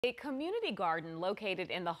A community garden located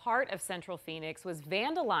in the heart of Central Phoenix was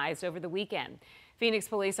vandalized over the weekend. Phoenix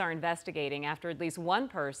police are investigating after at least one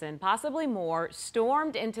person, possibly more,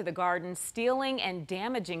 stormed into the garden, stealing and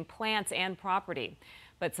damaging plants and property.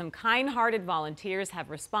 But some kind-hearted volunteers have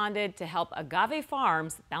responded to help Agave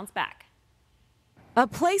Farms bounce back. A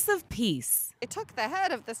place of peace. They took the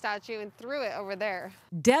head of the statue and threw it over there.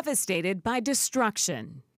 Devastated by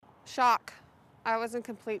destruction. Shock. I was in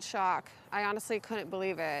complete shock. I honestly couldn't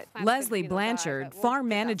believe it. Leslie Blanchard, farm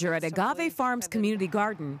manager at Agave Farms Community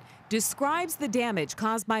Garden, describes the damage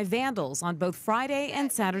caused by vandals on both Friday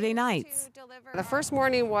and Saturday nights. The first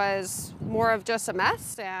morning was more of just a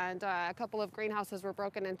mess, and a couple of greenhouses were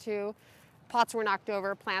broken into. Pots were knocked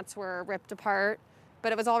over, plants were ripped apart,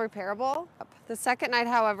 but it was all repairable. The second night,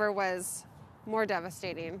 however, was more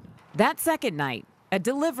devastating. That second night, a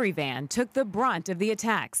delivery van took the brunt of the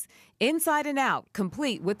attacks, inside and out,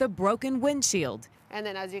 complete with a broken windshield. And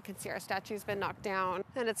then, as you can see, our statue's been knocked down.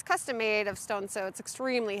 And it's custom made of stone, so it's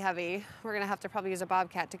extremely heavy. We're gonna have to probably use a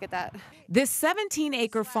bobcat to get that. This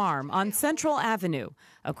 17-acre farm on Central Avenue,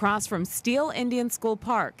 across from Steele Indian School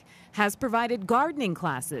Park, has provided gardening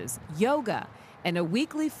classes, yoga, and a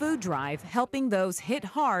weekly food drive helping those hit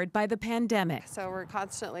hard by the pandemic. So we're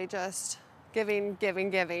constantly just giving.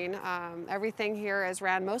 Everything here is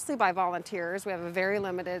ran mostly by volunteers. We have a very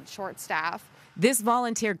limited, short staff. This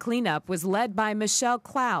volunteer cleanup was led by Michelle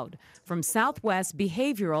Cloud from Southwest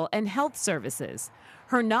Behavioral and Health Services.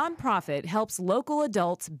 Her nonprofit helps local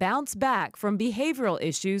adults bounce back from behavioral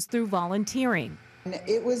issues through volunteering.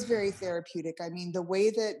 It was very therapeutic. I mean, the way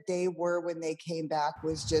that they were when they came back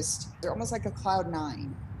was just, they're almost like a cloud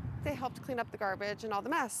nine. They helped clean up the garbage and all the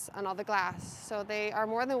mess and all the glass. So they are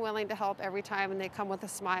more than willing to help every time, and they come with a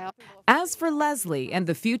smile. As for Leslie and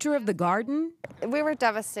the future of the garden, we were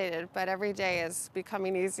devastated, but every day is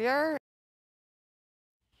becoming easier.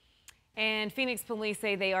 And Phoenix police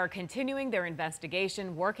say they are continuing their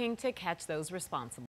investigation, working to catch those responsible.